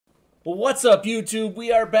Well, what's up, YouTube?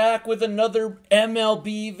 We are back with another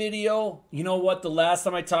MLB video. You know what? The last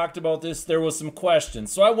time I talked about this, there was some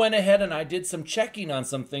questions. So I went ahead and I did some checking on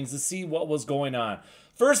some things to see what was going on.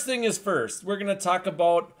 First thing is first, we're going to talk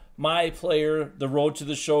about my player, the Road to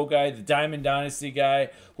the Show guy, the Diamond Dynasty guy,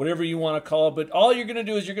 whatever you want to call it. But all you're going to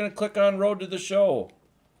do is you're going to click on Road to the Show.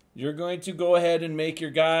 You're going to go ahead and make your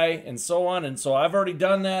guy and so on. And so I've already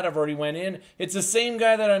done that. I've already went in. It's the same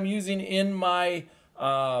guy that I'm using in my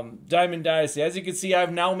Diamond Dynasty. As you can see,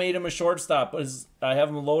 I've now made him a shortstop. I have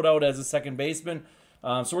him load out as a second baseman.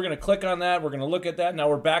 So we're going to click on that. We're going to look at that. Now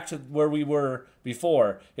we're back to where we were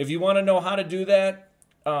before. If you want to know how to do that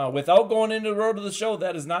without going into the Road to the Show,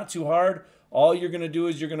 that is not too hard. All you're going to do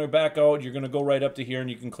is you're going to back out. You're going to go right up to here, and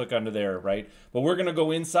you can click onto there, right? But we're going to go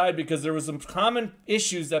inside because there was some common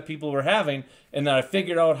issues that people were having and that I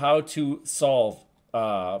figured out how to solve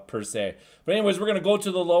per se. But anyways, we're going to go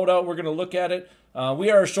to the loadout. We're going to look at it.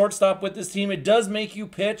 We are a shortstop with this team. It does make you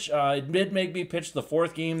pitch. It did make me pitch the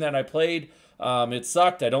fourth game that I played. It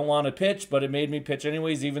sucked. I don't want to pitch, but it made me pitch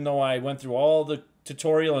anyways, even though I went through all the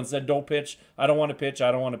tutorial and said don't pitch. I don't want to pitch.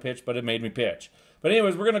 I don't want to pitch, but it made me pitch. But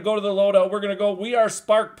anyways, we're going to go to the loadout. We're going to go. We are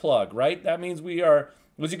sparkplug, right? That means we are,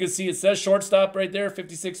 as you can see, it says shortstop right there,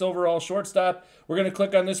 56 overall shortstop. We're going to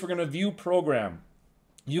click on this. We're going to view program.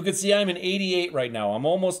 You can see I'm in 88 right now. I'm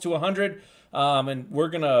almost to 100, and we're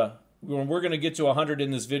gonna get to 100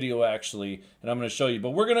 in this video actually, and I'm gonna show you.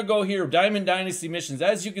 But we're gonna go here, Diamond Dynasty missions.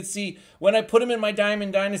 As you can see, when I put him in my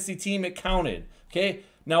Diamond Dynasty team, it counted. Okay.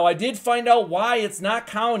 Now I did find out why it's not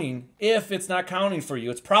counting. If it's not counting for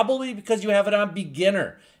you, it's probably because you have it on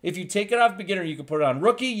beginner. If you take it off beginner, you could put it on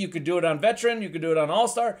rookie, you could do it on veteran, you could do it on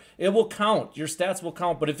all-star. It will count. Your stats will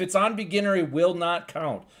count. But if it's on beginner, it will not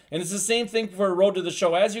count. And it's the same thing for a Road to the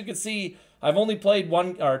Show. As you can see, I've only played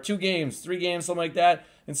 1 or 2 games, 3 games, something like that.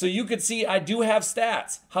 And so you could see I do have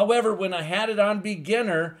stats. However, when I had it on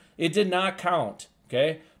beginner, it did not count.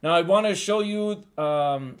 Okay. Now I want to show you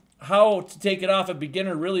how to take it off a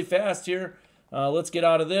beginner really fast here. Let's get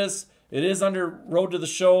out of this. It is under Road to the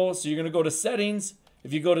Show. So you're going to go to settings.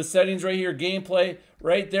 If you go to settings right here, gameplay,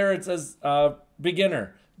 right there it says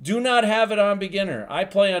beginner. Do not have it on beginner. I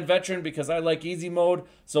play on veteran because I like easy mode,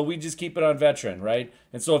 so we just keep it on veteran, right?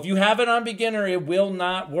 And so if you have it on beginner, it will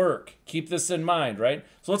not work. Keep this in mind, right?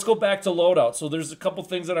 So let's go back to loadout. So there's a couple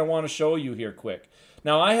things that I want to show you here quick.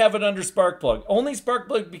 Now I have it under sparkplug. Only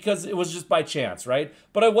sparkplug because it was just by chance, right?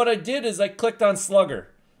 But what I did is I clicked on slugger.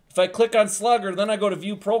 If I click on slugger, then I go to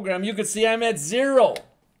view program, you can see I'm at 0.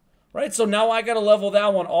 Right? So now I got to level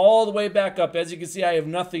that one all the way back up. As you can see, I have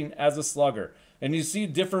nothing as a slugger. And you see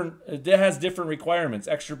it has different requirements,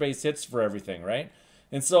 extra base hits for everything, right?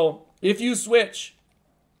 And so if you switch,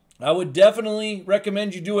 I would definitely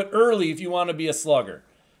recommend you do it early if you want to be a slugger,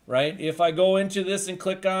 right? If I go into this and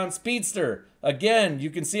click on speedster, again, you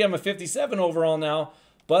can see I'm a 57 overall now,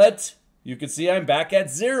 but you can see I'm back at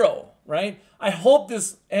 0, right? I hope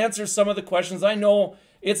this answers some of the questions. I know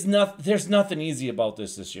there's nothing easy about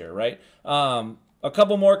this year, right? A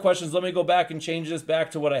couple more questions. Let me go back and change this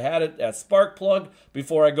back to what I had it at sparkplug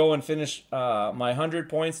before I go and finish my 100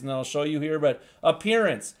 points, and then I'll show you here. But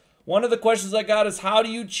appearance. One of the questions I got is how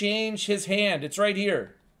do you change his hand? It's right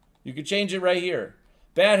here. You can change it right here.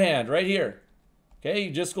 Bad hand right here. Okay,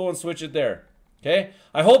 you just go and switch it there. Okay,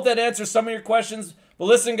 I hope that answers some of your questions. But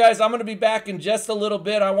listen, guys, I'm going to be back in just a little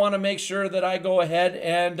bit. I want to make sure that I go ahead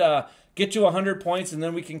and get to 100 points, and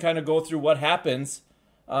then we can kind of go through what happens.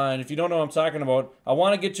 And if you don't know what I'm talking about, I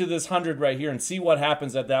want to get to this 100 right here and see what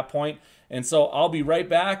happens at that point. And so I'll be right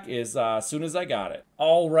back as soon as I got it.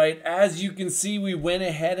 All right, as you can see, we went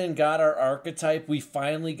ahead and got our archetype. We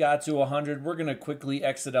finally got to 100. We're going to quickly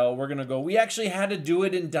exit out. We're going to go. We actually had to do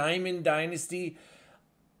it in Diamond Dynasty.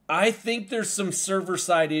 I think there's some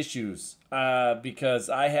server-side issues because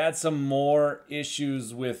I had some more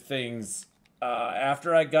issues with things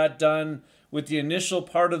after I got done with the initial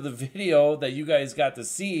part of the video that you guys got to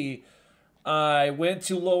see. I went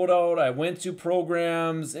to loadout, I went to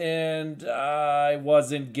programs, and I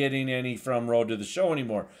wasn't getting any from Road to the Show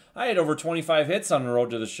anymore. I had over 25 hits on the Road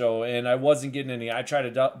to the Show, and I wasn't getting any. I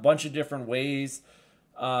tried a bunch of different ways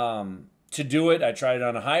to do it. I tried it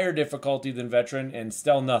on a higher difficulty than veteran, and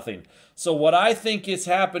still nothing. So what I think is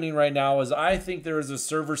happening right now is I think there is a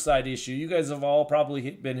server-side issue. You guys have all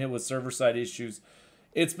probably been hit with server-side issues.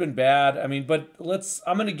 It's been bad. I mean, but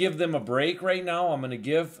I'm going to give them a break right now. I'm going to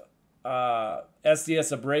give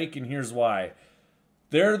SDS a break, and here's why.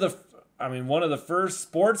 They're one of the first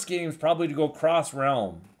sports games probably to go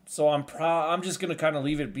cross-realm. So I'm just going to kind of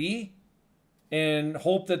leave it be. and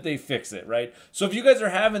hope that they fix it, right? So if you guys are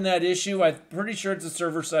having that issue, I'm pretty sure it's a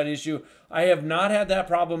server-side issue. I have not had that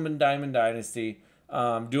problem in Diamond Dynasty,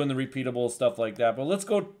 doing the repeatable stuff like that. But let's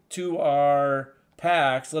go to our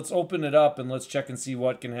packs. Let's open it up and let's check and see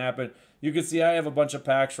what can happen. You can see I have a bunch of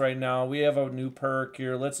packs right now. We have a new perk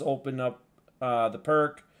here. Let's open up the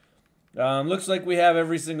perk. Looks like we have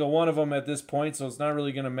every single one of them at this point, so it's not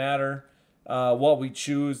really going to matter what we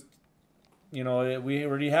choose. You know, we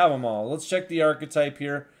already have them all. Let's check the archetype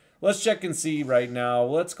here. Let's check and see right now.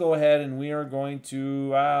 Let's go ahead and we are going to,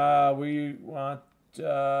 we want,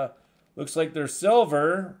 looks like they're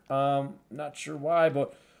silver. Not sure why,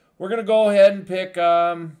 but we're going to go ahead and pick,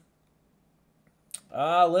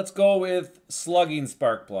 let's go with slugging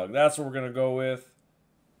sparkplug. That's what we're going to go with.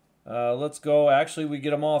 Let's go, actually we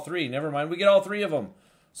get them all three. Never mind, we get all three of them.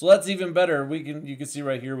 So that's even better. You can see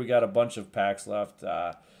right here we got a bunch of packs left.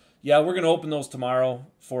 Yeah, we're going to open those tomorrow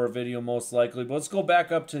for a video most likely. But let's go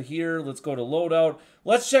back up to here. Let's go to loadout.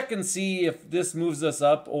 Let's check and see if this moves us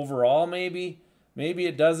up overall maybe. Maybe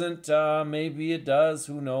it doesn't. Maybe it does.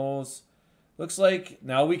 Who knows? Looks like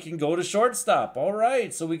now we can go to shortstop. All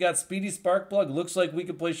right, so we got Speedy Sparkplug. Looks like we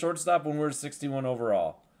could play shortstop when we're 61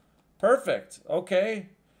 overall. Perfect. Okay.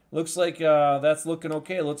 Looks like that's looking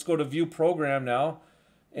okay. Let's go to view program now.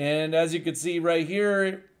 And as you can see right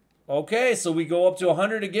here, okay, so we go up to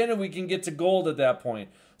 100 again and we can get to gold at that point.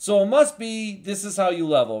 So it must be, this is how you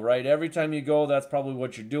level, right? Every time you go, that's probably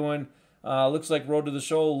what you're doing. Looks like road to the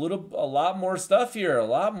show, a lot more stuff here, a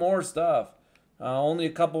lot more stuff. Only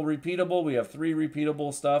a couple repeatable. We have 3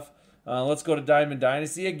 repeatable stuff. Let's go to Diamond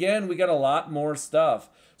Dynasty. Again, we got a lot more stuff.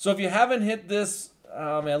 So if you haven't hit this,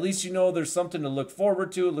 at least you know there's something to look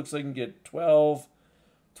forward to. It looks like you can get 12,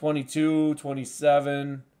 22,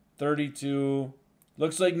 27, 32.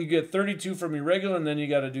 Looks like you get 32 from your regular, and then you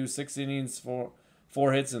got to do 6 innings,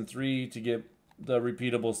 4 hits, and 3 to get the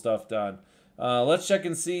repeatable stuff done. Let's check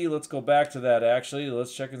and see. Let's go back to that, actually.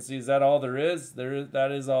 Let's check and see. Is that all there is?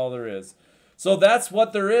 That is all there is. So that's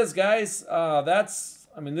what there is, guys.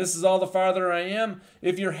 I mean, this is all the farther I am.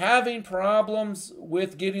 If you're having problems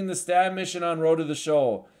with getting the stab mission on Road to the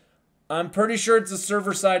Show, I'm pretty sure it's a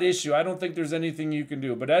server-side issue. I don't think there's anything you can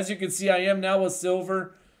do. But as you can see, I am now a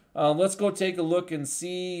silver. Let's go take a look and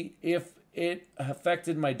see if it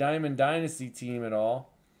affected my Diamond Dynasty team at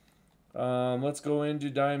all. Let's go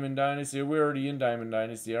into Diamond Dynasty. We're already in Diamond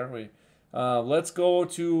Dynasty, aren't we? Let's go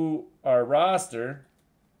to our roster.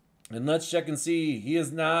 And let's check and see. He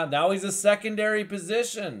is not. Now he's a secondary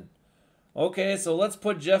position. Okay, so let's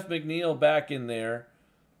put Jeff McNeil back in there.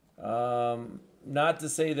 Not to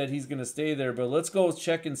say that he's going to stay there, but let's go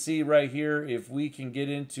check and see right here if we can get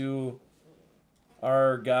into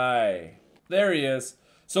our guy. There he is.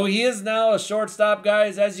 So he is now a shortstop,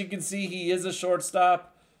 guys. As you can see, he is a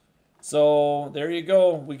shortstop. So there you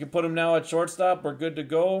go. We can put him now at shortstop. We're good to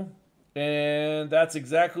go. And that's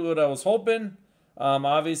exactly what I was hoping.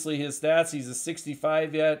 Obviously, his stats, he's a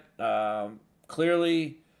 65 yet.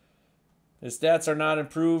 Clearly, his stats are not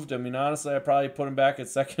improved. I mean, honestly, I probably put him back at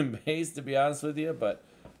second base, to be honest with you. But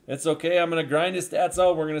it's okay. I'm going to grind his stats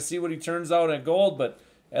out. We're going to see what he turns out at gold. But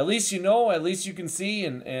at least you know, at least you can see.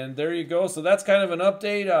 And there you go. So that's kind of an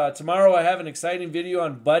update. Tomorrow, I have an exciting video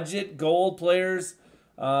on budget gold players.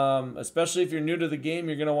 Especially if you're new to the game,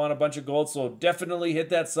 you're going to want a bunch of gold. So definitely hit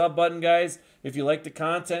that sub button, guys. If you like the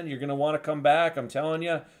content, you're going to want to come back. I'm telling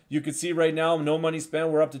you. You can see right now, no money spent.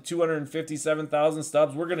 We're up to 257,000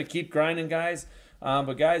 subs. We're going to keep grinding, guys.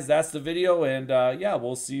 But guys, that's the video. And yeah,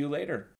 we'll see you later.